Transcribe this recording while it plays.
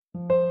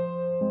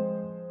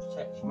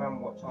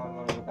remember what time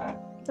when you're back.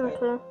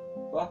 Okay.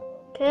 What?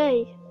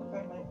 Okay.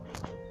 Okay, mate.